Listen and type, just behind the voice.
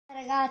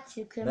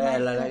Ragazzi,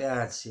 Bella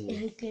ragazzi.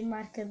 qui il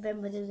Marco e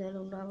benvenuti in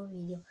un nuovo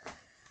video.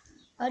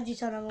 Oggi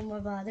sono con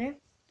mio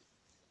padre.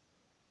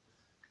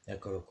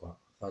 Eccolo qua,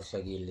 Falso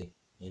Achille,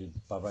 il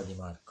papà di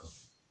Marco.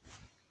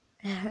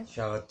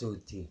 Ciao a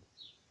tutti.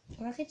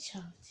 Ma che c'è?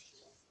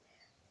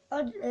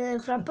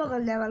 Fra poco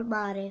andiamo al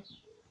mare.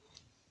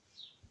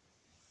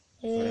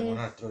 Faremo un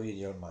altro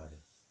video al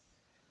mare,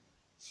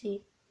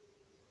 Sì,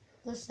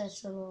 questo è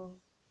solo...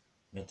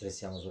 mentre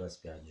siamo sulla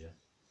spiaggia.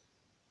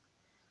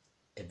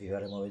 E vi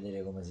faremo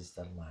vedere come si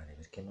sta al mare,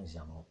 perché noi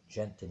siamo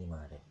gente di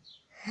mare.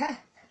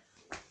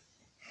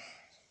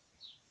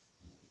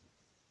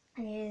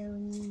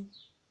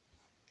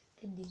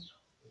 Che dico?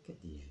 Che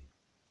dici?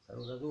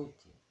 Saluta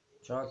tutti.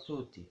 Ciao a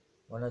tutti,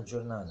 buona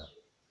giornata.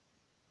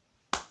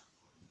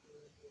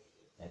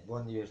 E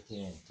buon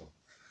divertimento.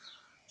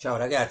 Ciao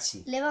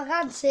ragazzi. Le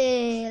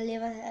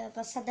vacanze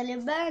passatele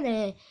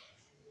bene.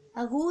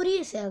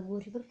 Auguri, se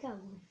auguri, perché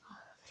auguri?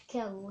 Perché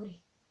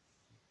auguri?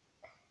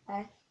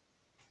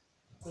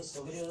 In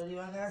questo periodo di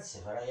vacanze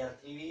farai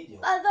altri video.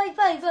 Vai.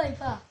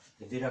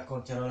 E vi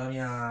racconterò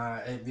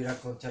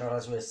la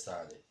sua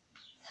estate.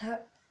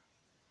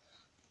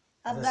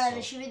 Va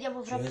bene, ci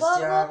vediamo fra Ci poco.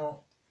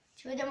 vestiamo.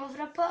 Ci vediamo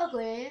fra poco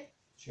e...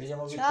 Ci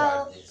vediamo più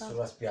Ciao. tardi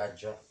sulla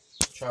spiaggia.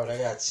 Ciao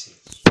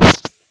ragazzi.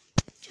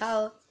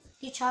 Ciao.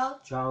 Di ciao.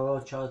 Ciao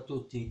a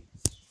tutti.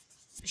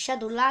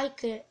 Lasciate un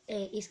like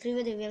e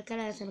iscrivetevi al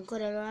canale se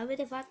ancora non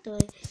l'avete fatto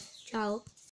e ciao.